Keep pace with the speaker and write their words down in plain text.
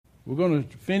We're going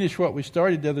to finish what we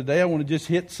started the other day. I want to just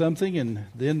hit something, and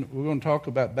then we're going to talk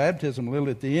about baptism a little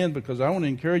at the end, because I want to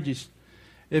encourage you.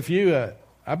 If you,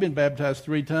 I've been baptized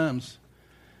 3 times,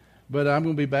 but I'm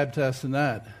going to be baptized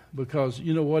tonight, because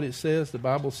you know what it says? The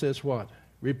Bible says what?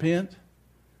 Repent,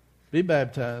 be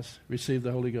baptized, receive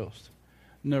the Holy Ghost.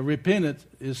 Now, repentance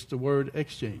is the word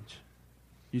exchange.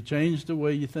 You change the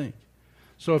way you think.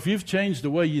 So if you've changed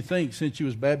the way you think since you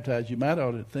was baptized, you might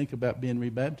ought to think about being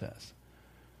rebaptized.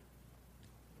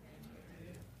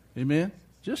 Amen?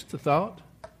 Just a thought.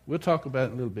 We'll talk about it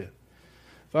in a little bit.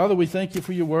 Father, we thank you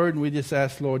for your word, and we just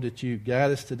ask, Lord, that you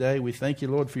guide us today. We thank you,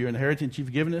 Lord, for your inheritance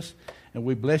you've given us, and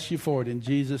we bless you for it in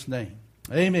Jesus' name.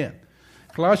 Amen.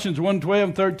 Colossians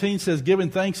 1:12-13 says, giving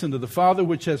thanks unto the Father,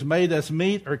 which has made us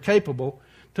meet or capable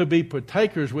to be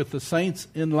partakers with the saints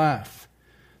in life.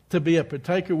 To be a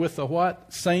partaker with the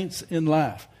what? Saints in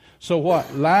life. So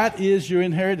what? Light is your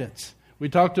inheritance. We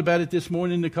talked about it this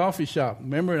morning in the coffee shop.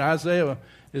 Remember, Isaiah,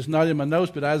 it's not in my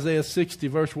notes, but Isaiah 60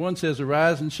 verse 1 says,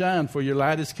 arise and shine, for your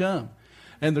light is come,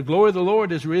 and the glory of the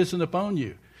Lord is risen upon you.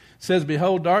 It says,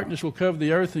 behold, darkness will cover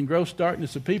the earth, and gross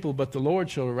darkness of people, but the Lord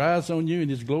shall arise on you, and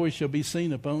his glory shall be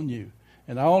seen upon you.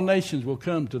 And all nations will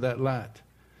come to that light.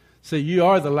 See, you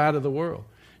are the light of the world.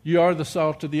 You are the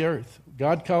salt of the earth.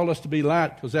 God called us to be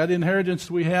light, because that inheritance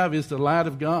we have is the light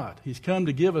of God. He's come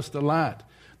to give us the light,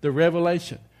 the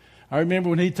revelation. I remember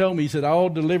when he told me, he said, all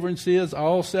deliverance is,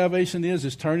 all salvation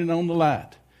is turning on the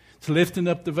light. It's lifting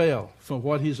up the veil from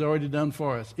what he's already done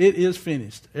for us. It is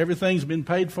finished. Everything's been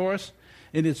paid for us,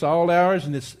 and it's all ours,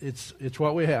 and it's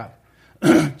what we have.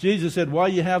 Jesus said, while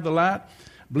you have the light,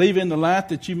 believe in the light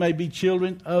that you may be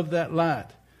children of that light.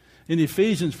 In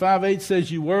Ephesians 5:8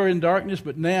 says, you were in darkness,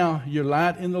 but now you're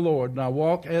light in the Lord. Now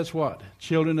walk as what?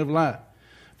 Children of light.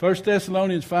 1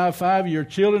 Thessalonians 5:5, you're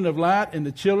children of light and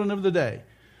the children of the day.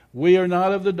 We are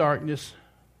not of the darkness,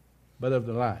 but of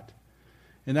the light.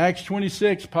 In Acts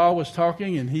 26, Paul was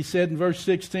talking, and he said in verse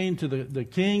 16 to the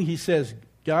king, he says,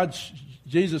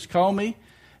 Jesus called me,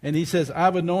 and he says,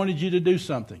 I've anointed you to do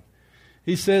something.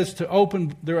 He says to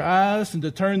open their eyes and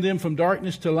to turn them from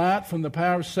darkness to light, from the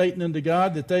power of Satan unto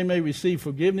God, that they may receive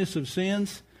forgiveness of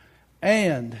sins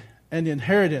and an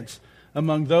inheritance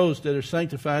among those that are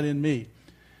sanctified in me.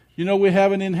 You know, we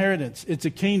have an inheritance. It's a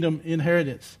kingdom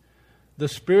inheritance. The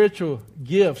spiritual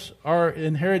gifts are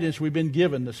inheritance we've been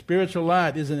given. The spiritual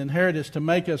light is an inheritance to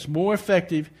make us more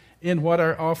effective in what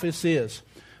our office is.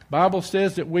 Bible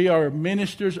says that we are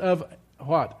ministers of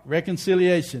what?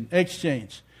 Reconciliation,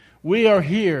 exchange. We are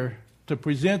here to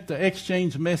present the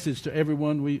exchange message to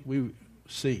everyone we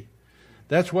see.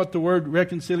 That's what the word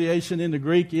reconciliation in the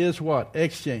Greek is, what?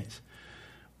 Exchange.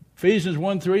 Ephesians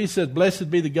 1:3 says,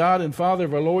 blessed be the God and Father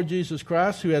of our Lord Jesus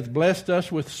Christ, who has blessed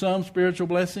us with some spiritual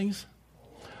blessings.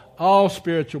 All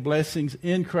spiritual blessings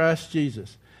in Christ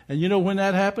Jesus. And you know when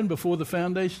that happened? Before the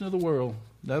foundation of the world.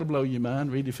 That'll blow your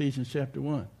mind. Read Ephesians chapter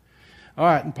 1. All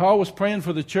right, and Paul was praying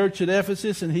for the church at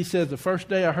Ephesus, and he says, the first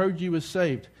day I heard you was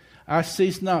saved. I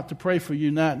cease not to pray for you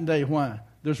night and day. Why?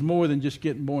 There's more than just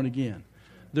getting born again.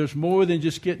 There's more than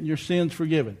just getting your sins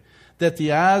forgiven. That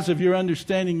the eyes of your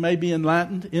understanding may be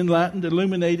enlightened,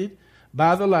 illuminated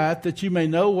by the light, that you may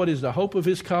know what is the hope of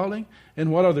his calling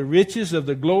and what are the riches of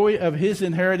the glory of his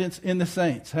inheritance in the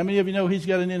saints. How many of you know he's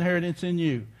got an inheritance in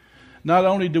you? Not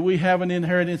only do we have an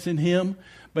inheritance in him,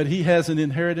 but he has an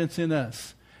inheritance in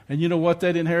us. And you know what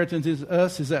that inheritance is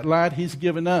us? Is that light he's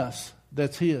given us.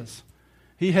 That's his.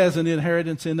 He has an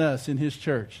inheritance in us, in his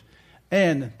church.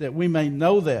 And that we may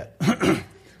know that.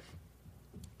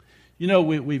 You know,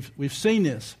 we've seen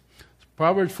this.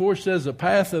 Proverbs 4 says the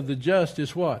path of the just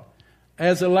is what?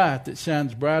 As a light that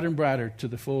shines brighter and brighter to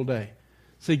the full day.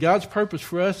 See, God's purpose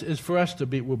for us is for us to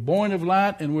be, we're born of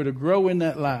light and we're to grow in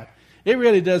that light. It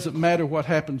really doesn't matter what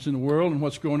happens in the world and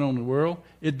what's going on in the world.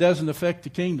 It doesn't affect the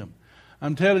kingdom.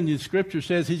 I'm telling you, the Scripture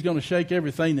says he's going to shake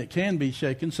everything that can be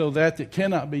shaken so that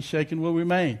cannot be shaken will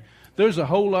remain. There's a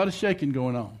whole lot of shaking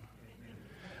going on.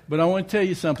 But I want to tell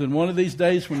you something. One of these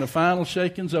days when the final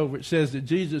shaking's over, it says that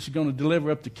Jesus is going to deliver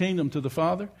up the kingdom to the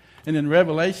Father. And in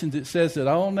Revelations, it says that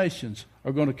all nations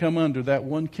are going to come under that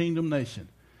one kingdom nation.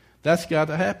 That's got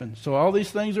to happen. So all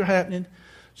these things are happening.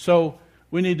 So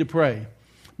we need to pray.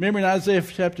 Remember in Isaiah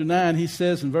chapter 9, he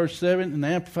says in verse 7, in the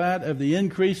Amplified, of the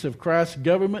increase of Christ's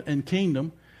government and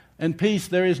kingdom and peace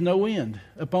there is no end,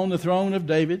 upon the throne of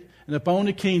David and upon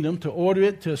the kingdom, to order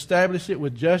it, to establish it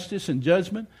with justice and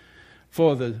judgment.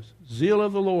 For the zeal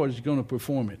of the Lord is going to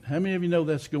perform it. How many of you know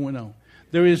that's going on?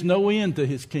 There is no end to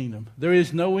his kingdom. There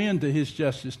is no end to his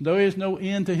justice. There is no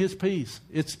end to his peace.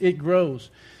 It grows.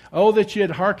 Oh, that you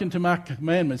had hearkened to my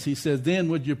commandments, he says, then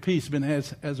would your peace been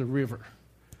as a river.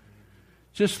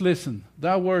 Just listen.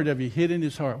 Thy word have you hid in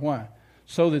his heart. Why?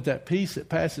 So that that peace that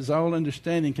passes all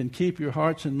understanding can keep your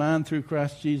hearts and mind through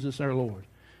Christ Jesus our Lord.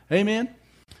 Amen?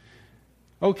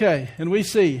 Okay, and we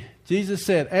see, Jesus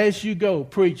said, as you go,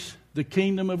 preach, the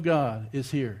kingdom of God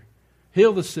is here.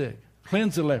 Heal the sick,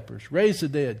 cleanse the lepers, raise the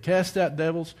dead, cast out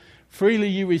devils. Freely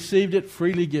you received it,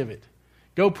 freely give it.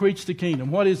 Go preach the kingdom.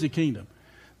 What is the kingdom?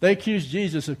 They accused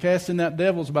Jesus of casting out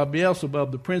devils by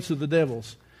Beelzebub, the prince of the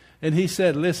devils. And he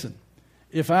said, listen,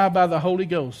 if I by the Holy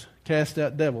Ghost cast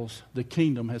out devils, the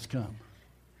kingdom has come.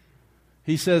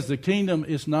 He says the kingdom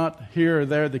is not here or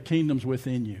there, the kingdom's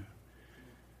within you.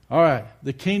 All right,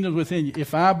 the kingdom's within you.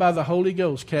 If I by the Holy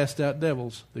Ghost cast out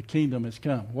devils, the kingdom has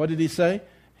come. What did he say?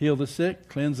 Heal the sick,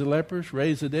 cleanse the lepers,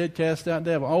 raise the dead, cast out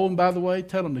devils. Oh, and by the way,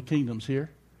 tell them the kingdom's here.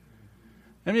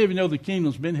 How many of you know the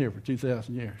kingdom's been here for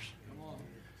 2,000 years?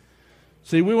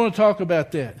 See, we want to talk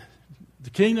about that. The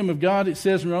kingdom of God, it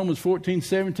says in Romans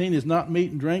 14:17, is not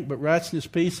meat and drink, but righteousness,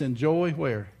 peace, and joy.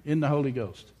 Where? In the Holy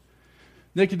Ghost.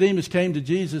 Nicodemus came to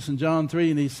Jesus in John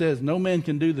 3, and he says, no man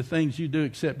can do the things you do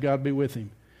except God be with him.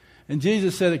 And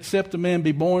Jesus said, except a man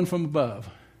be born from above,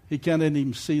 he can't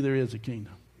even see there is a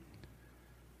kingdom.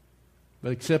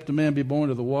 But except a man be born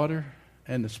of the water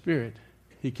and the Spirit,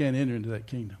 he can't enter into that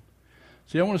kingdom.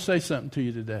 See, I want to say something to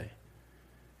you today.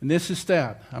 And this is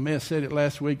stout. I may have said it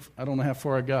last week. I don't know how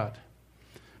far I got.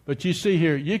 But you see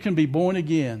here, you can be born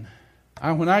again.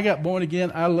 When I got born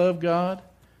again, I loved God.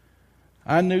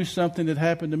 I knew something had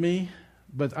happened to me,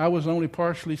 but I was only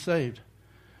partially saved.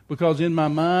 Because in my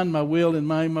mind, my will, and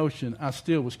my emotion, I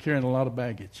still was carrying a lot of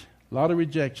baggage, a lot of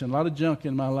rejection, a lot of junk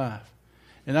in my life.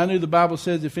 And I knew the Bible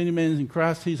says if any man is in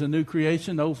Christ, he's a new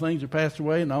creation. Old things are passed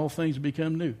away and all things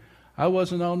become new. I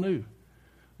wasn't all new,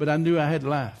 but I knew I had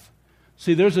life.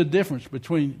 See, there's a difference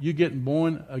between you getting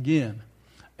born again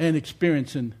and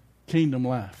experiencing kingdom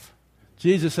life.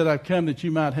 Jesus said, I've come that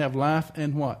you might have life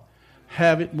and what?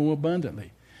 Have it more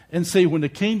abundantly. And see, when the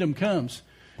kingdom comes,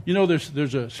 you know,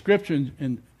 there's a scripture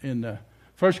in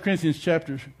 1 Corinthians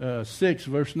chapter 6,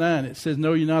 verse 9. It says,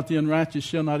 know ye not the unrighteous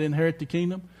shall not inherit the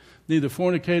kingdom? Neither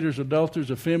fornicators, adulterers,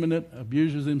 effeminate,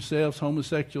 abusers themselves,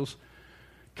 homosexuals,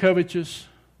 covetous,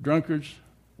 drunkards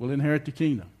will inherit the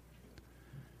kingdom.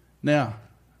 Now,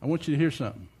 I want you to hear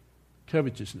something.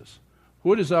 Covetousness.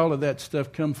 Where does all of that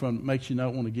stuff come from that makes you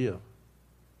not want to give?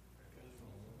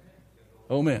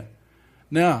 Oh, man.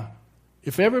 Now,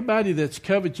 if everybody that's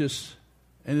covetous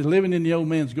and is living in the old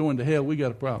man's going to hell, we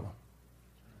got a problem.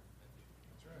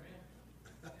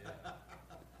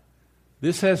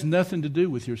 This has nothing to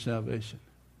do with your salvation.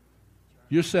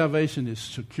 Your salvation is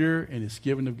secure and it's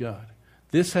given of God.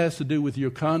 This has to do with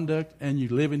your conduct and you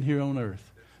living here on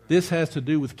earth. This has to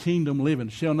do with kingdom living.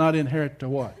 Shall not inherit to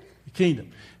what? The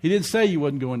kingdom. He didn't say you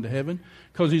wasn't going to heaven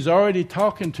because he's already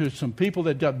talking to some people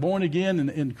that got born again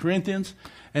in Corinthians,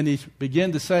 and he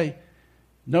began to say,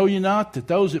 know ye not that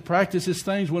those that practice these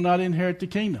things will not inherit the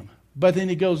kingdom? But then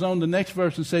he goes on the next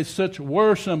verse and says, such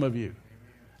were some of you.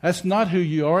 That's not who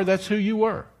you are, that's who you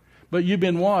were. But you've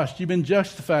been washed, you've been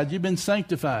justified, you've been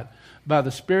sanctified by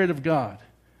the Spirit of God,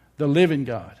 the living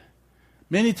God.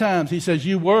 Many times he says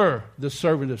you were the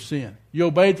servant of sin. You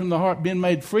obeyed from the heart, being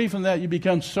made free from that, you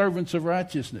become servants of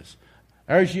righteousness.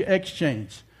 There's your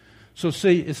exchange. So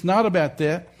see, it's not about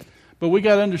that, but we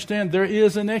got to understand there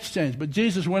is an exchange. But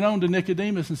Jesus went on to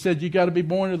Nicodemus and said you got to be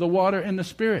born of the water and the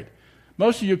Spirit.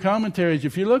 Most of your commentaries,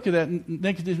 if you look at that,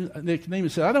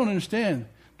 Nicodemus said, I don't understand.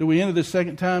 Do we enter the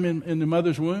second time in the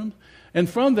mother's womb? And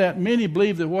from that, many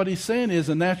believe that what he's saying is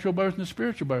a natural birth and a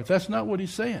spiritual birth. That's not what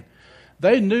he's saying.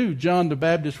 They knew John the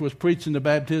Baptist was preaching the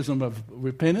baptism of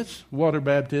repentance, water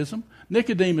baptism.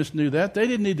 Nicodemus knew that. They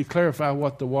didn't need to clarify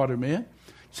what the water meant.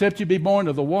 Except you be born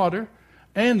of the water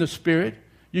and the Spirit,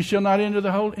 you shall not enter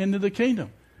into the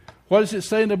kingdom. What does it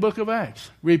say in the book of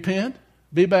Acts? Repent,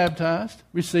 be baptized,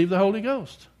 receive the Holy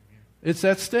Ghost. It's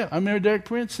that step. I remember Derek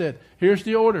Prince said, here's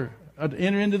the order.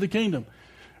 Enter into the kingdom.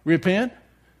 Repent,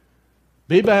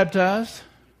 be baptized,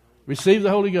 receive the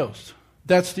Holy Ghost.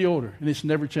 That's the order, and it's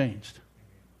never changed.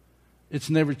 It's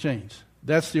never changed.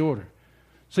 That's the order.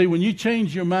 See, when you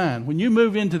change your mind, when you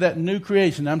move into that new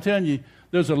creation, I'm telling you,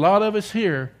 there's a lot of us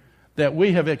here that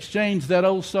we have exchanged that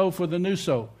old soul for the new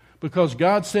soul. Because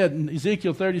God said in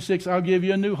Ezekiel 36, I'll give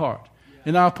you a new heart,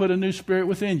 and I'll put a new spirit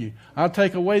within you. I'll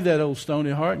take away that old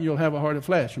stony heart, and you'll have a heart of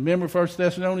flesh. Remember 1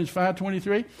 Thessalonians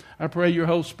 5:23? I pray your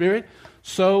whole spirit,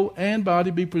 soul, and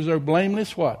body be preserved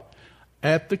blameless, what?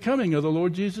 At the coming of the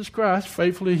Lord Jesus Christ.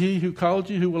 Faithfully he who called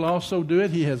you, who will also do it,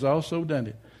 he has also done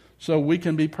it. So we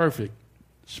can be perfect,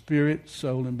 spirit,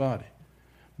 soul, and body.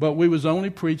 But we was only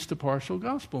preached a partial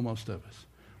gospel, most of us.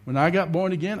 When I got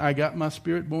born again, I got my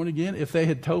spirit born again. If they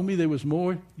had told me there was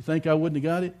more, you think I wouldn't have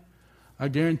got it? I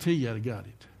guarantee you I'd have got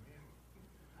it.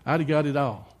 I'd have got it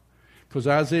all. Because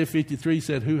Isaiah 53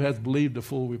 said, who hath believed the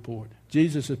full report?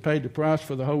 Jesus has paid the price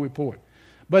for the whole report.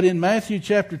 But in Matthew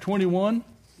chapter 21,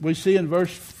 we see in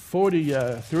verse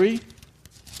 43,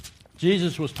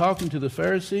 Jesus was talking to the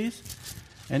Pharisees,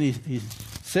 and he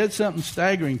said something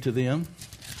staggering to them.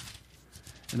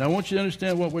 And I want you to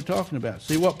understand what we're talking about.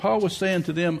 See, what Paul was saying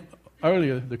to them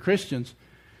earlier, the Christians,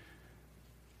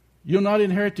 you'll not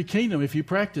inherit the kingdom if you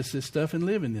practice this stuff and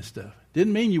live in this stuff.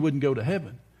 Didn't mean you wouldn't go to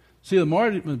heaven. See, the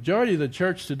majority of the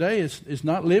church today is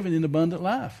not living an abundant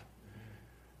life.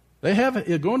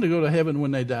 They're going to go to heaven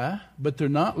when they die, but they're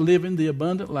not living the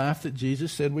abundant life that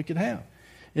Jesus said we could have.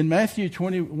 In Matthew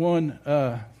 21,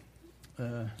 if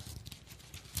I'm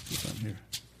here.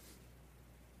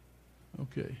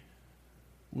 Okay.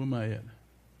 Where am I at?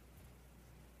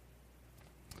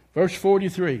 Verse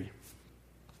 43. It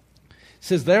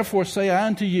says, therefore say I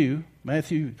unto you,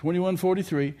 Matthew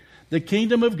 21:43, the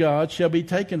kingdom of God shall be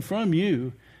taken from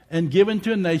you and given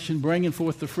to a nation bringing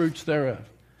forth the fruits thereof.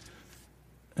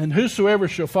 And whosoever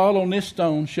shall fall on this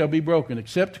stone shall be broken,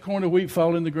 except the corn of wheat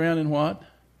fall in the ground, and what?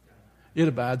 It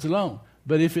abides alone.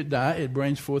 But if it die, it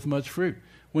brings forth much fruit.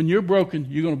 When you're broken,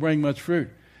 you're going to bring much fruit.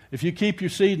 If you keep your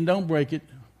seed and don't break it,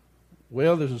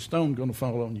 well, there's a stone going to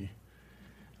fall on you.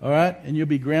 All right? And you'll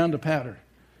be ground to powder.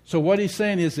 So what he's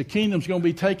saying is the kingdom's going to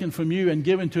be taken from you and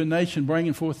given to a nation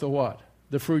bringing forth the what?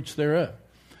 The fruits thereof.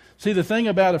 See, the thing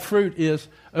about a fruit is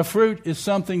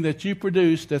something that you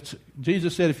produce. That's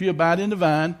Jesus said, if you abide in the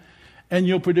vine, and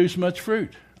you'll produce much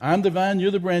fruit. I'm the vine,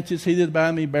 you're the branches. He that abide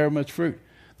in me bear much fruit.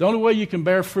 The only way you can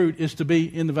bear fruit is to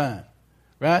be in the vine.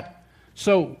 Right?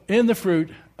 So, in the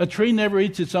fruit, a tree never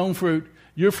eats its own fruit.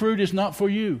 Your fruit is not for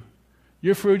you.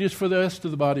 Your fruit is for the rest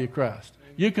of the body of Christ.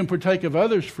 You can partake of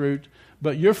others' fruit,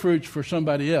 but your fruit's for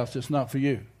somebody else. It's not for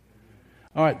you.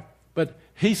 All right. But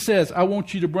he says, I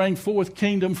want you to bring forth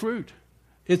kingdom fruit.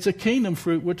 It's a kingdom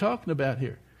fruit we're talking about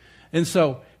here. And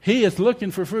so he is looking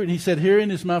for fruit. He said,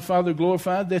 herein is my Father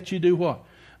glorified, that you do what?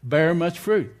 Bear much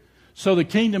fruit. So the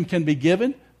kingdom can be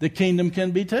given, the kingdom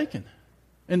can be taken,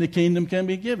 and the kingdom can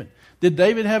be given. Did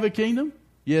David have a kingdom?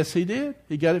 Yes, he did.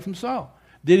 He got it from Saul.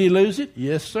 Did he lose it?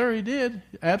 Yes, sir, he did.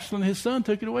 Absalom, his son,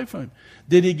 took it away from him.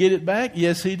 Did he get it back?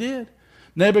 Yes, he did.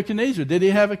 Nebuchadnezzar, did he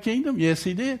have a kingdom? Yes,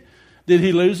 he did. Did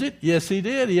he lose it? Yes, he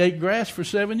did. He ate grass for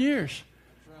 7 years.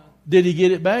 Did he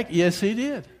get it back? Yes, he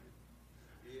did.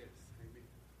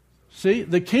 See,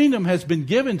 the kingdom has been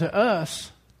given to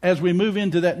us as we move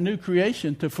into that new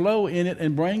creation to flow in it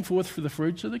and bring forth for the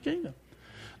fruits of the kingdom.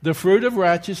 The fruit of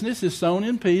righteousness is sown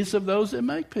in peace of those that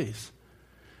make peace.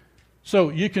 So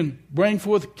you can bring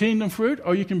forth kingdom fruit,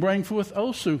 or you can bring forth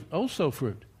also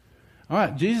fruit. All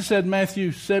right, Jesus said in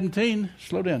Matthew 17,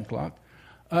 slow down clock,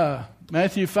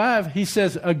 Matthew 5, he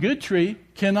says, a good tree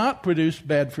cannot produce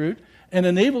bad fruit, and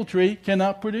an evil tree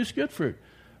cannot produce good fruit.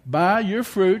 By your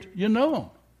fruit, you know them.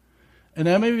 And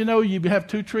how many of you know you have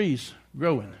 2 trees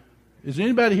growing? Is there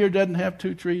anybody here that doesn't have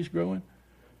 2 trees growing?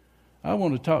 I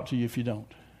want to talk to you if you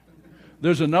don't.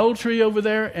 There's an old tree over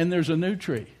there, and there's a new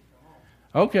tree.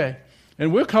 Okay.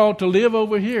 And we're called to live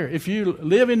over here. If you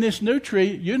live in this new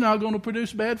tree, you're not going to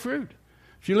produce bad fruit.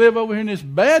 If you live over here in this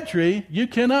bad tree, you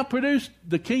cannot produce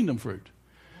the kingdom fruit.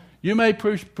 You may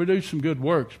produce some good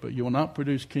works, but you will not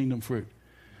produce kingdom fruit.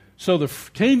 So the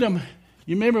kingdom,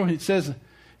 you remember when it says,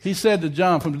 he said to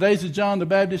John, from the days of John the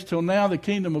Baptist till now, the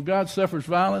kingdom of God suffers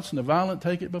violence, and the violent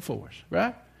take it by force.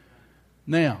 Right?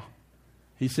 Now,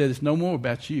 he said, it's no more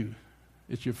about you.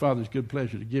 It's your Father's good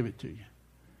pleasure to give it to you.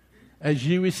 As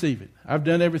you receive it. I've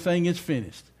done everything, it's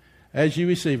finished. As you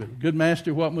receive it. Good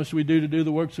master, what must we do to do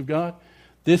the works of God?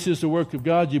 This is the work of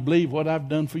God. You believe what I've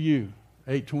done for you.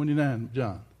 8:29,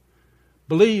 John.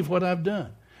 Believe what I've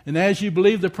done. And as you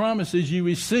believe the promises, you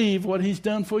receive what he's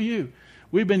done for you.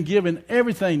 We've been given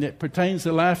everything that pertains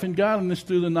to life and godliness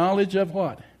through the knowledge of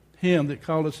what? Him that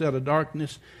called us out of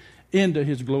darkness into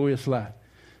his glorious light.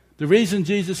 The reason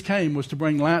Jesus came was to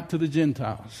bring light to the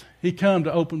Gentiles. He came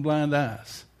to open blind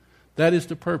eyes. That is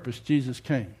the purpose Jesus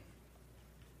came.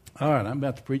 All right, I'm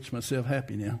about to preach myself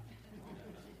happy now.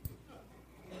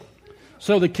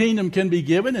 So the kingdom can be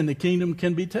given and the kingdom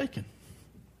can be taken.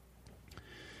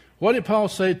 What did Paul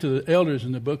say to the elders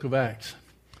in the book of Acts?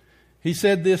 He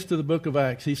said this to the book of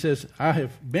Acts. He says, I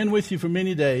have been with you for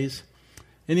many days.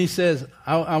 And he says,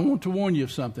 I want to warn you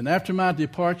of something. After my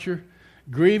departure,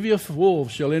 grievous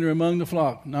wolves shall enter among the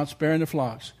flock, not sparing the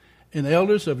flocks. And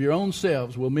elders of your own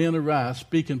selves will men arise,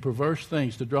 speaking perverse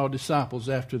things to draw disciples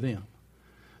after them.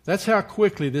 That's how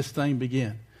quickly this thing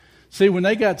began. See, when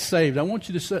they got saved, I want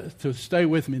you to stay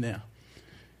with me now.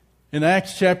 In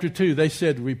Acts chapter 2, they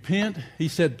said, repent.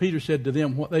 Peter said to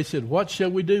them, they said, what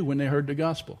shall we do when they heard the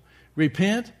gospel?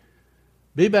 Repent,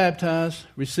 be baptized,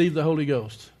 receive the Holy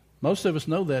Ghost. Most of us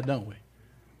know that, don't we?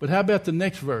 But how about the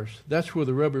next verse? That's where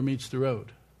the rubber meets the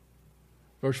road.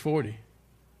 Verse 40.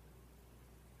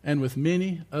 And with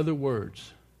many other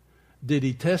words did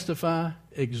he testify,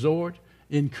 exhort,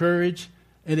 encourage,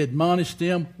 and admonish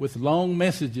them with long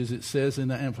messages, it says in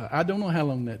the Amplified. I don't know how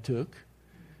long that took.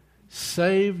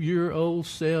 Save your old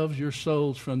selves, your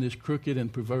souls from this crooked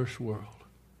and perverse world.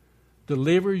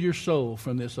 Deliver your soul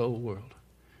from this old world.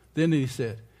 Then he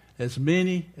said, as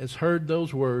many as heard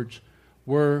those words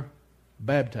were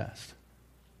baptized.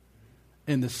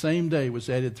 And the same day was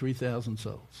added 3,000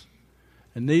 souls.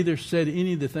 And neither said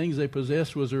any of the things they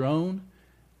possessed was their own.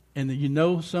 And you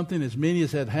know something, as many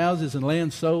as had houses and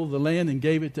land sold the land and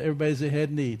gave it to everybody as they had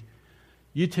need.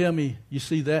 You tell me you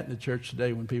see that in the church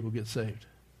today when people get saved.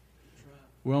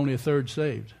 We're only a third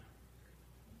saved.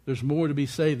 There's more to be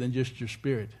saved than just your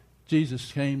spirit.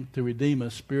 Jesus came to redeem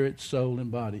us, spirit, soul,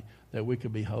 and body, that we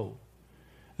could be whole.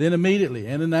 Then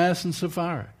immediately, Ananias and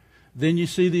Sapphira. Then you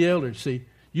see the elders. See,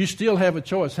 you still have a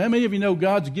choice. How many of you know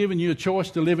God's given you a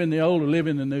choice to live in the old or live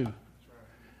in the new?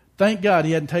 Thank God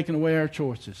he hadn't taken away our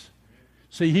choices.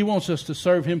 See, he wants us to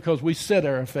serve him because we set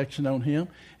our affection on him.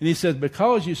 And he says,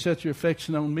 because you set your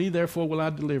affection on me, therefore will I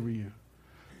deliver you.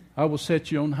 I will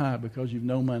set you on high because you've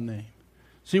known my name.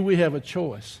 See, we have a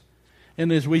choice.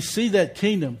 And as we see that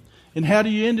kingdom, and how do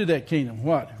you enter that kingdom?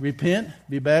 What? Repent,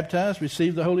 be baptized,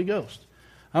 receive the Holy Ghost.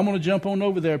 I'm going to jump on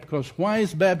over there because why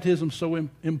is baptism so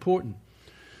important?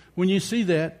 When you see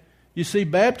that, you see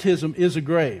baptism is a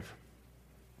grave.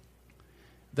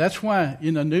 That's why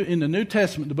in the New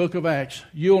Testament, the book of Acts,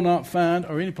 you'll not find,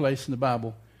 or any place in the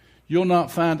Bible, you'll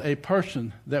not find a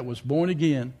person that was born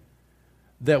again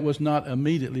that was not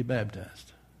immediately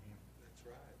baptized. That's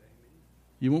right. Amen.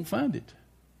 You won't find it.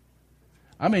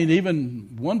 I mean,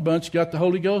 even one bunch got the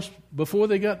Holy Ghost before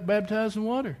they got baptized in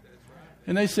water.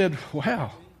 And they said,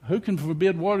 wow, who can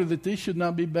forbid water that these should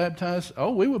not be baptized?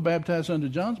 Oh, we were baptized under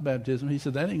John's baptism. He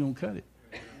said, that ain't going to cut it.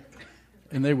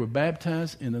 And they were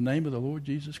baptized in the name of the Lord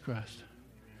Jesus Christ.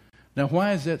 Now,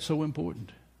 why is that so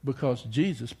important? Because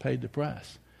Jesus paid the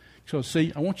price. So,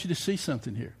 see, I want you to see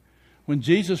something here. When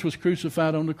Jesus was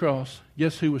crucified on the cross,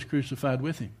 guess who was crucified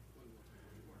with him?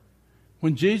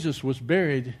 When Jesus was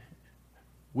buried,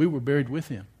 we were buried with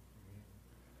him.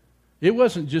 It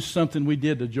wasn't just something we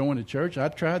did to join a church. I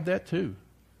tried that too.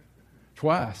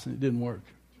 Twice, and it didn't work.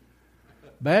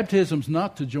 Baptism's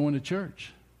not to join a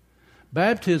church.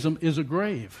 Baptism is a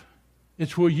grave.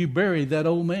 It's where you bury that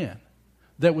old man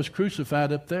that was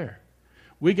crucified up there.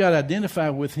 We got to identify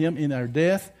with him in our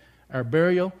death, our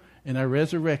burial, and our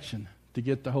resurrection to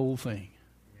get the whole thing.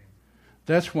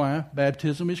 That's why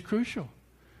baptism is crucial.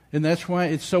 And that's why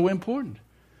it's so important.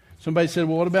 Somebody said,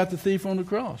 well, what about the thief on the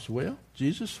cross? Well,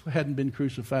 Jesus hadn't been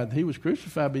crucified. He was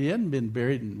crucified, but he hadn't been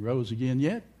buried and rose again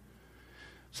yet.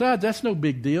 Besides, that's no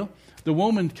big deal. The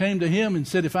woman came to him and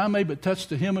said, if I may but touch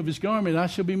the hem of his garment, I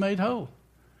shall be made whole.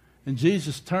 And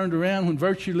Jesus turned around when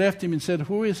virtue left him and said,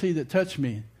 who is he that touched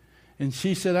me? And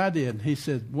she said, I did. And he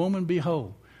said, woman, be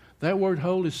whole. That word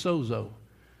whole is sozo.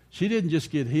 She didn't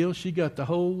just get healed. She got the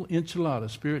whole enchilada,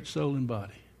 spirit, soul, and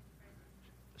body.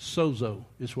 Sozo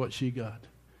is what she got.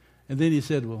 And then he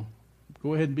said, well,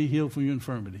 go ahead and be healed from your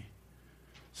infirmity.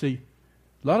 See,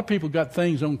 a lot of people got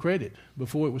things on credit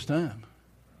before it was time.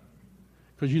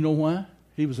 Because you know why?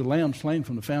 He was a lamb slain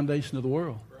from the foundation of the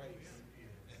world.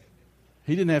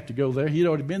 He didn't have to go there. He'd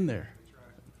already been there.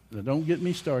 Now, don't get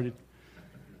me started.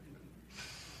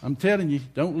 I'm telling you,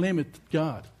 don't limit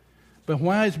God. But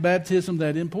why is baptism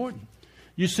that important?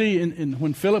 You see,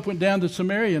 when Philip went down to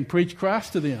Samaria and preached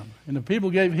Christ to them, and the people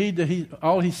gave heed to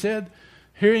all he said,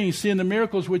 hearing and seeing the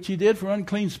miracles which he did for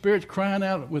unclean spirits, crying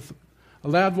out with a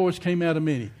loud voice came out of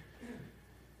many.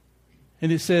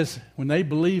 And it says, when they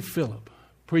believed Philip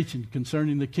preaching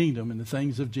concerning the kingdom and the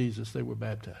things of Jesus, they were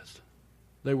baptized.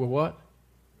 They were what?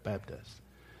 Baptized.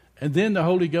 And then the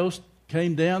Holy Ghost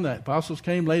came down. The apostles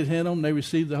came, laid hand on them, they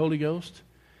received the Holy Ghost.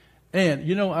 And,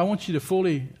 you know, I want you to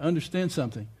fully understand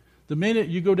something. The minute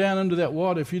you go down under that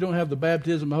water, if you don't have the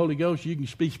baptism of the Holy Ghost, you can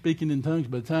speaking in tongues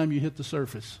by the time you hit the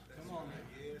surface.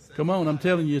 Come on, I'm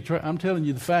telling you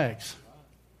the facts.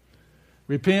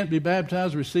 Repent, be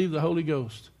baptized, receive the Holy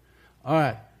Ghost. All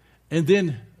right. And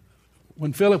then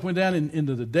when Philip went down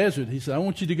into the desert, he said, I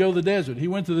want you to go to the desert. He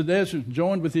went to the desert and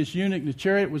joined with this eunuch in the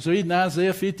chariot, was reading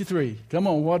Isaiah 53. Come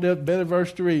on, what better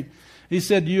verse to read? He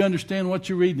said, do you understand what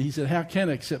you're reading? He said, how can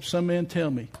I except some man tell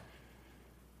me?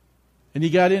 And he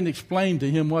got in and explained to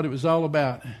him what it was all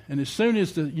about. And as soon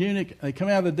as the eunuch, they come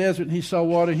out of the desert and he saw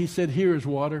water, he said, "Here is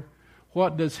water.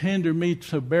 What does hinder me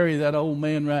to bury that old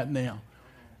man right now?"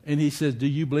 And he says, "Do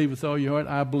you believe with all your heart?"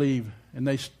 "I believe." And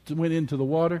they went into the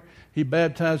water. He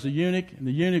baptized the eunuch, and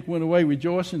the eunuch went away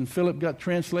rejoicing, and Philip got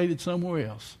translated somewhere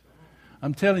else.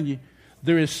 I'm telling you,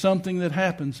 there is something that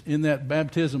happens in that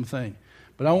baptism thing.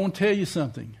 But I want to tell you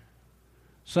something.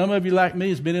 Some of you, like me,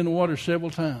 has been in the water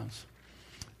several times.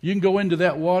 You can go into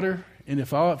that water, and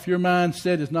if your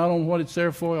mindset is not on what it's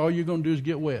there for, all you're going to do is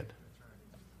get wet.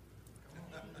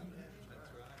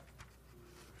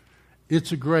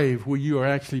 It's a grave where you are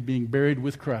actually being buried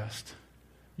with Christ.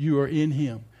 You are in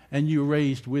Him, and you're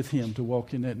raised with Him to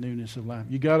walk in that newness of life.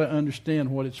 You got to understand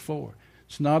what it's for.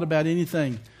 It's not about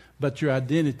anything but your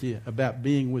identity, about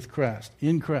being with Christ,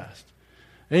 in Christ.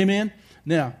 Amen?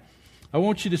 Now, I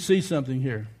want you to see something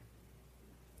here.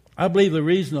 I believe the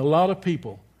reason a lot of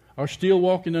people are still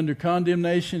walking under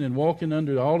condemnation and walking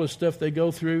under all the stuff they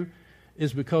go through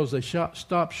is because they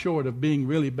stop short of being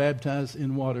really baptized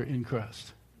in water in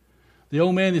Christ. The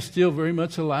old man is still very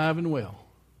much alive and well.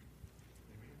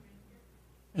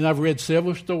 And I've read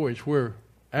several stories where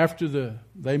after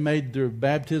they made their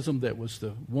baptism, that was the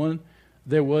one,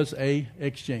 there was a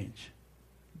exchange.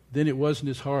 Then it wasn't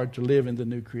as hard to live in the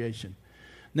new creation.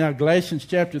 Now, Galatians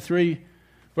chapter 3,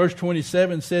 verse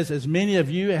 27 says, "As many of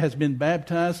you has been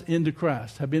baptized into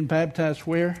Christ." Have been baptized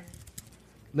where?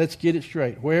 Let's get it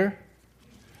straight. Where?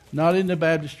 Not in the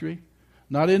baptistry,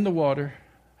 not in the water.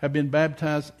 Have been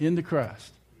baptized into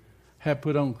Christ. Have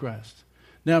put on Christ.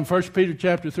 Now in 1 Peter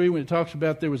chapter 3, when it talks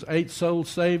about there was 8 souls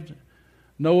saved,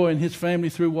 Noah and his family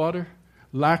through water,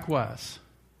 likewise.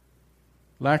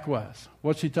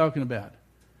 What's he talking about?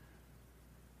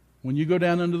 When you go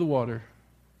down under the water,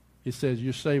 it says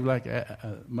you're saved like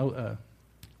Noah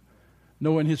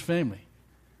and his family.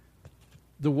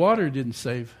 The water didn't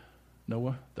save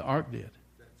Noah. The ark did.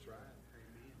 That's right.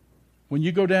 Amen. When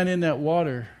you go down in that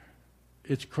water,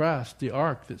 it's Christ, the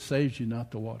ark, that saves you,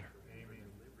 not the water. Amen.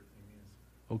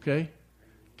 Okay?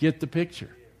 Get the picture.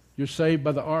 You're saved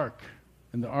by the ark,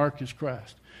 and the ark is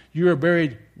Christ. You are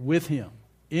buried with Him,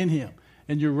 in Him,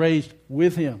 and you're raised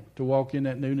with Him to walk in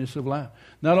that newness of life.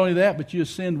 Not only that, but you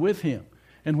ascend with Him.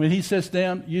 And when He sits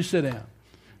down, you sit down.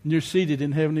 And you're seated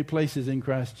in heavenly places in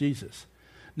Christ Jesus.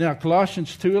 Now,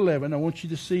 Colossians 2:11, I want you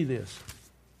to see this.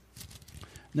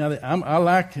 Now, I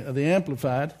like the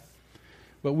Amplified,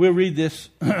 but we'll read this.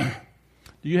 Do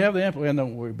you have the Amplified?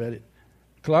 Don't worry about it.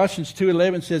 Colossians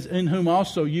 2:11 says, "In whom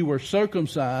also you were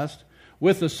circumcised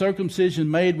with the circumcision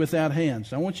made without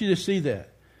hands." I want you to see that.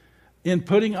 In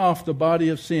putting off the body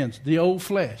of sins, the old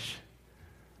flesh,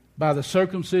 by the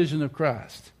circumcision of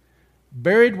Christ,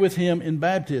 buried with Him in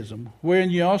baptism,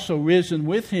 wherein ye also risen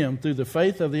with Him through the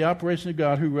faith of the operation of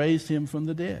God who raised Him from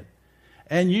the dead.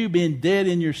 And you being dead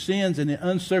in your sins and the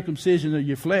uncircumcision of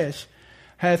your flesh,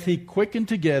 hath He quickened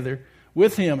together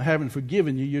with Him, having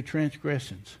forgiven you your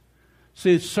transgressions.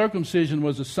 See, circumcision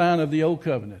was a sign of the old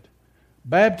covenant.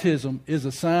 Baptism is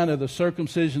a sign of the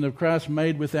circumcision of Christ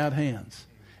made without hands.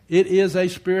 It is a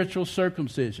spiritual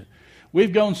circumcision.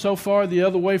 We've gone so far the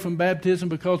other way from baptism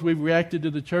because we've reacted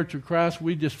to the Church of Christ,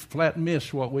 we just flat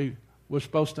missed what we were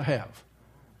supposed to have.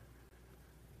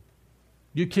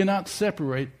 You cannot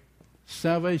separate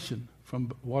salvation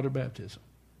from water baptism.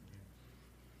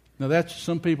 Now,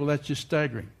 some people, that's just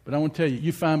staggering. But I want to tell you,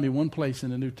 you find me one place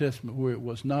in the New Testament where it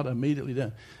was not immediately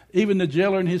done. Even the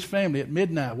jailer and his family at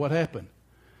midnight, what happened?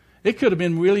 It could have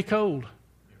been really cold.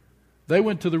 They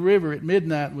went to the river at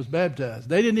midnight and was baptized.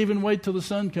 They didn't even wait till the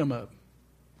sun come up.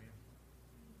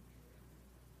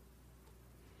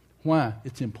 Why?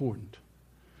 It's important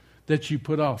that you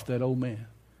put off that old man,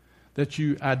 that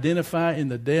you identify in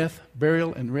the death,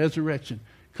 burial, and resurrection,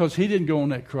 because He didn't go on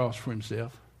that cross for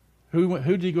Himself. Who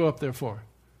did He go up there for?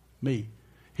 Me.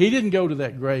 He didn't go to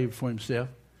that grave for Himself.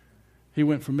 He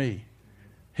went for me.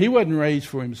 He wasn't raised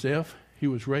for Himself. He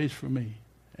was raised for me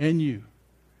and you.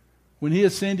 When He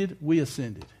ascended, we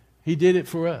ascended. He did it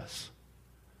for us.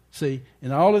 See,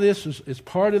 and all of this is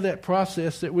part of that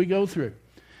process that we go through.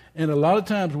 And a lot of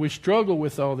times we struggle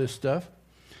with all this stuff.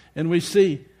 And we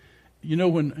see,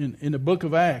 when in the book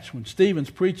of Acts, when Stephen's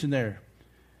preaching there,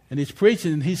 and he's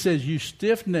preaching and he says, "You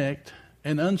stiff-necked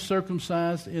and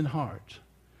uncircumcised in heart,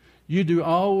 you do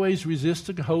always resist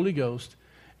the Holy Ghost,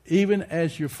 even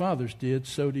as your fathers did,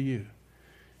 so do you."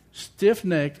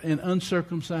 Stiff-necked and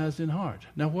uncircumcised in heart.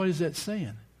 Now, what is that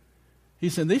saying? He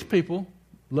said, these people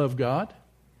love God.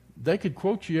 They could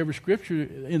quote you every scripture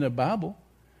in the Bible,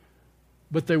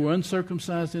 but they were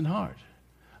uncircumcised in heart.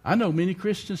 I know many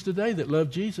Christians today that love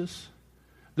Jesus.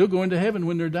 They'll go into heaven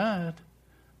when they're died,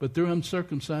 but they're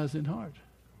uncircumcised in heart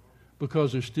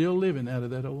because they're still living out of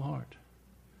that old heart.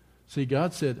 See,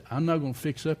 God said, I'm not going to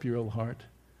fix up your old heart.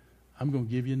 I'm going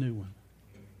to give you a new one.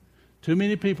 Too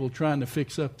many people trying to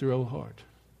fix up their old heart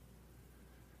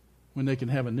when they can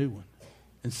have a new one.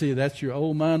 And see, that's your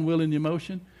old mind, will, and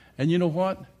emotion. And you know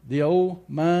what? The old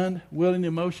mind, will, and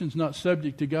emotion is not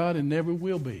subject to God and never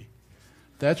will be.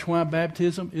 That's why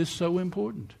baptism is so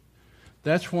important.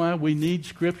 That's why we need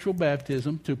scriptural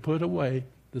baptism to put away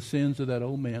the sins of that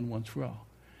old man once for all.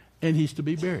 And he's to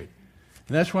be buried.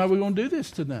 And that's why we're going to do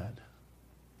this tonight.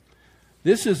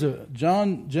 This is a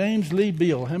James Lee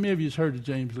Beale. How many of you have heard of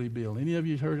James Lee Beale? Any of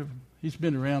you have heard of him? He's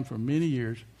been around for many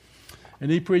years. And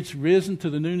he preached Risen to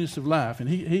the Newness of Life. And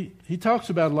he talks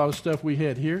about a lot of stuff we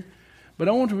had here. But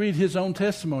I want to read his own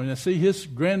testimony. Now, see, his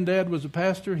granddad was a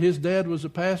pastor. His dad was a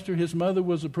pastor. His mother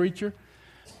was a preacher.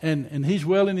 And he's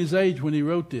well in his age when he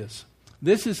wrote this.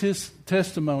 This is his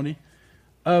testimony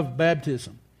of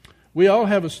baptism. We all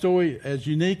have a story as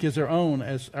unique as our own,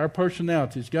 as our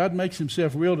personalities. God makes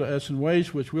himself real to us in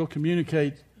ways which we'll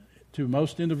communicate to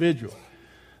most individuals.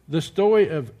 The story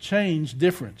of change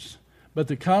difference. But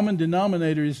the common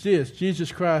denominator is this: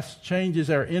 Jesus Christ changes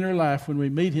our inner life when we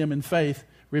meet him in faith,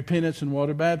 repentance, and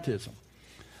water baptism.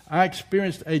 I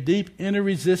experienced a deep inner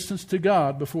resistance to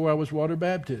God before I was water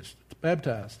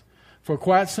baptized. For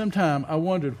quite some time, I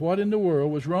wondered what in the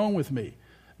world was wrong with me.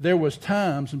 There was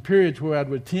times and periods where I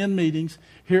would attend meetings,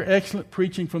 hear excellent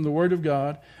preaching from the Word of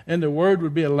God, and the Word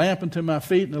would be a lamp unto my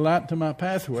feet and a light unto my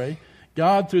pathway.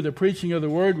 God, through the preaching of the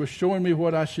Word, was showing me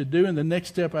what I should do and the next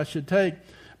step I should take.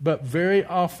 But very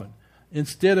often,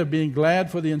 instead of being glad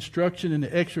for the instruction and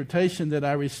the exhortation that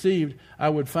I received, I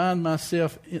would find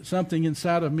myself, something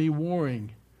inside of me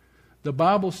warring. The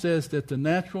Bible says that the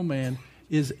natural man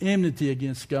is enmity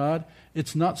against God.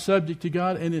 It's not subject to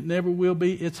God, and it never will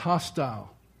be. It's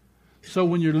hostile. So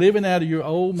when you're living out of your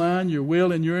old mind, your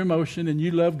will, and your emotion, and you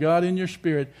love God in your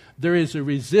spirit, there is a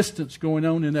resistance going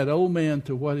on in that old man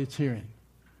to what it's hearing.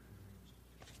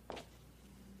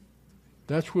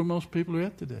 That's where most people are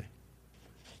at today.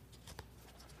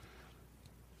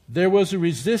 There was a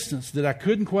resistance that I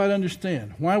couldn't quite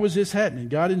understand. Why was this happening?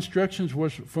 God's instructions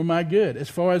was for my good. As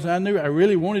far as I knew, I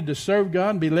really wanted to serve God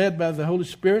and be led by the Holy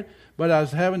Spirit, but I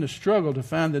was having to struggle to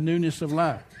find the newness of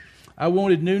life. I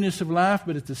wanted newness of life,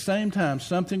 but at the same time,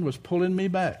 something was pulling me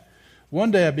back.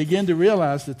 One day I began to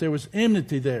realize that there was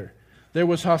enmity there. There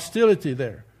was hostility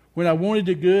there. When I wanted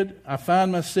the good, I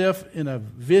found myself in a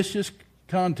vicious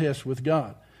contest with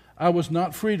God. I was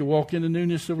not free to walk in the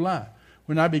newness of life.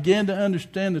 When I began to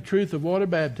understand the truth of water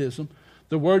baptism,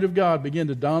 the Word of God began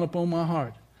to dawn upon my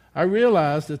heart. I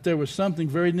realized that there was something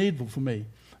very needful for me.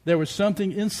 There was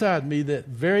something inside me that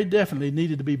very definitely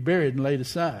needed to be buried and laid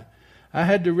aside. I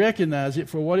had to recognize it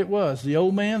for what it was, the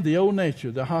old man, the old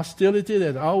nature, the hostility that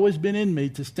had always been in me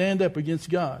to stand up against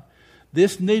God.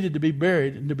 This needed to be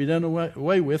buried and to be done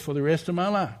away with for the rest of my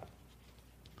life.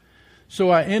 So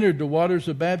I entered the waters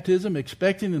of baptism,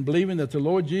 expecting and believing that the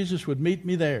Lord Jesus would meet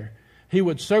me there. He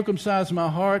would circumcise my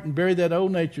heart and bury that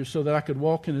old nature so that I could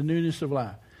walk in the newness of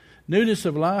life. Newness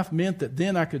of life meant that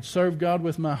then I could serve God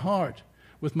with my heart,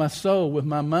 with my soul, with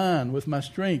my mind, with my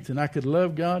strength, and I could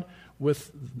love God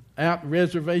without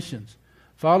reservations.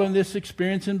 Following this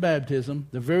experience in baptism,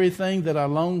 the very thing that I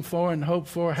longed for and hoped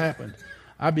for happened.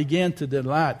 I began to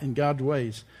delight in God's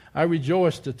ways. I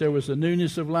rejoiced that there was a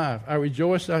newness of life. I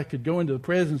rejoiced I could go into the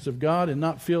presence of God and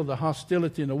not feel the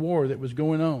hostility and the war that was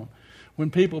going on. When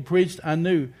people preached, I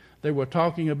knew they were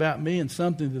talking about me and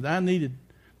something that I needed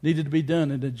to be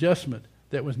done, an adjustment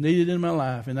that was needed in my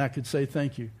life, and I could say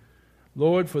thank you.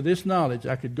 Lord, for this knowledge,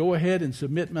 I could go ahead and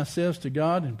submit myself to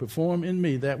God and perform in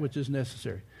me that which is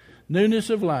necessary. Newness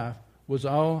of life was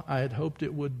all I had hoped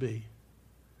it would be.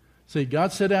 See,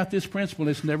 God set out this principle.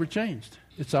 It's never changed.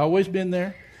 It's always been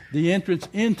there. The entrance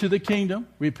into the kingdom,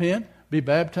 repent, be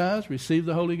baptized, receive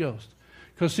the Holy Ghost.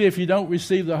 Because see, if you don't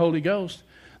receive the Holy Ghost,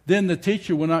 then the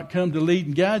teacher will not come to lead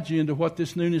and guide you into what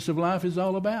this newness of life is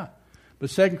all about. But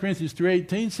 2 Corinthians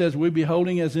 3:18 says, we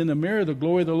beholding as in a mirror the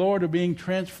glory of the Lord are being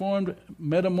transformed,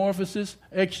 metamorphosis,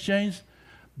 exchanged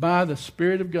by the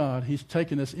Spirit of God. He's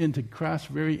taken us into Christ's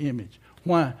very image.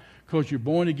 Why? Because you're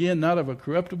born again, not of a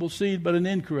corruptible seed, but an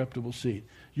incorruptible seed.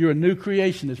 You're a new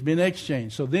creation that's been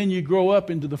exchanged. So then you grow up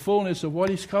into the fullness of what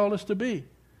He's called us to be.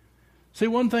 See,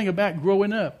 one thing about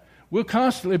growing up, we'll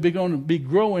constantly be going to be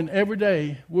growing every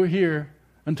day we're here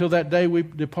until that day we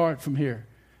depart from here.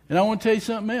 And I want to tell you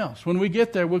something else. When we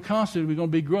get there, we're constantly going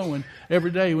to be growing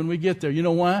every day when we get there. You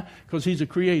know why? Because He's a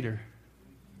creator.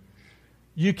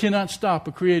 You cannot stop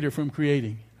a creator from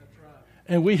creating. That's right.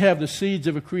 And we have the seeds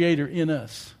of a creator in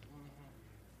us.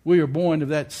 We are born of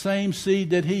that same seed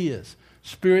that He is.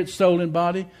 Spirit, soul, and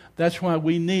body. That's why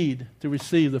we need to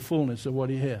receive the fullness of what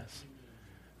He has.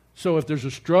 So if there's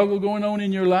a struggle going on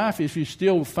in your life, if you're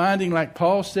still finding, like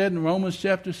Paul said in Romans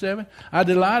chapter 7, I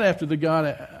delight after the God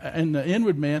and the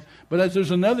inward man, but as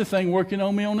there's another thing working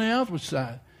on me on the outward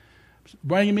side,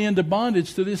 bringing me into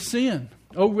bondage to this sin.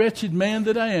 O wretched man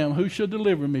that I am, who shall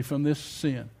deliver me from this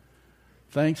sin?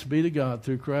 Thanks be to God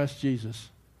through Christ Jesus.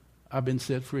 I've been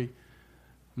set free.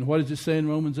 And what does it say in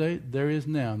Romans 8? There is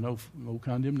now no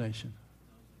condemnation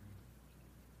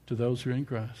to those who are in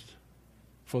Christ.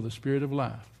 For the Spirit of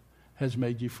life has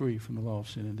made you free from the law of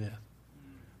sin and death.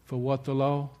 For what the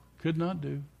law could not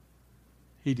do,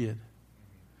 He did.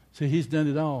 See, He's done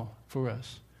it all for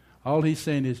us. All He's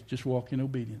saying is just walk in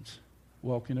obedience.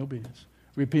 Walk in obedience.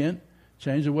 Repent,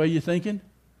 change the way you're thinking,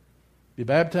 be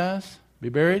baptized, be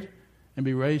buried, and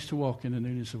be raised to walk in the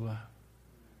newness of life.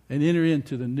 And enter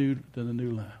into the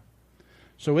new life.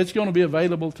 So it's going to be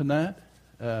available tonight.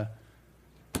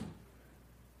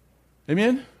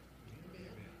 Amen?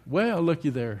 Well, looky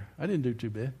there. I didn't do too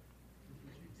bad.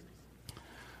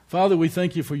 Father, we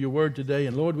thank You for Your word today.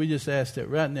 And Lord, we just ask that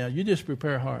right now, You just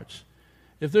prepare hearts.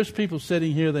 If there's people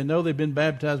sitting here, they know they've been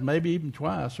baptized maybe even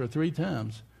twice or 3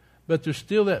 times, but there's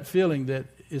still that feeling that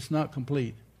it's not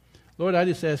complete. Lord, I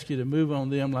just ask You to move on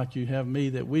them like You have me,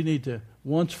 that we need to,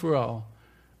 once for all,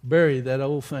 bury that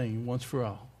old thing once for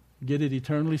all. Get it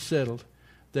eternally settled,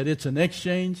 that it's an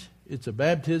exchange, it's a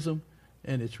baptism,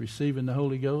 and it's receiving the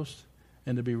Holy Ghost,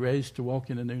 and to be raised to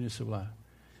walk in the newness of life.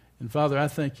 And Father, I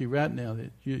thank You right now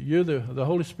that You're the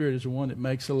Holy Spirit is the one that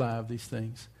makes alive these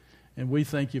things. And we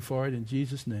thank You for it in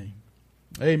Jesus' name.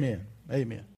 Amen. Amen.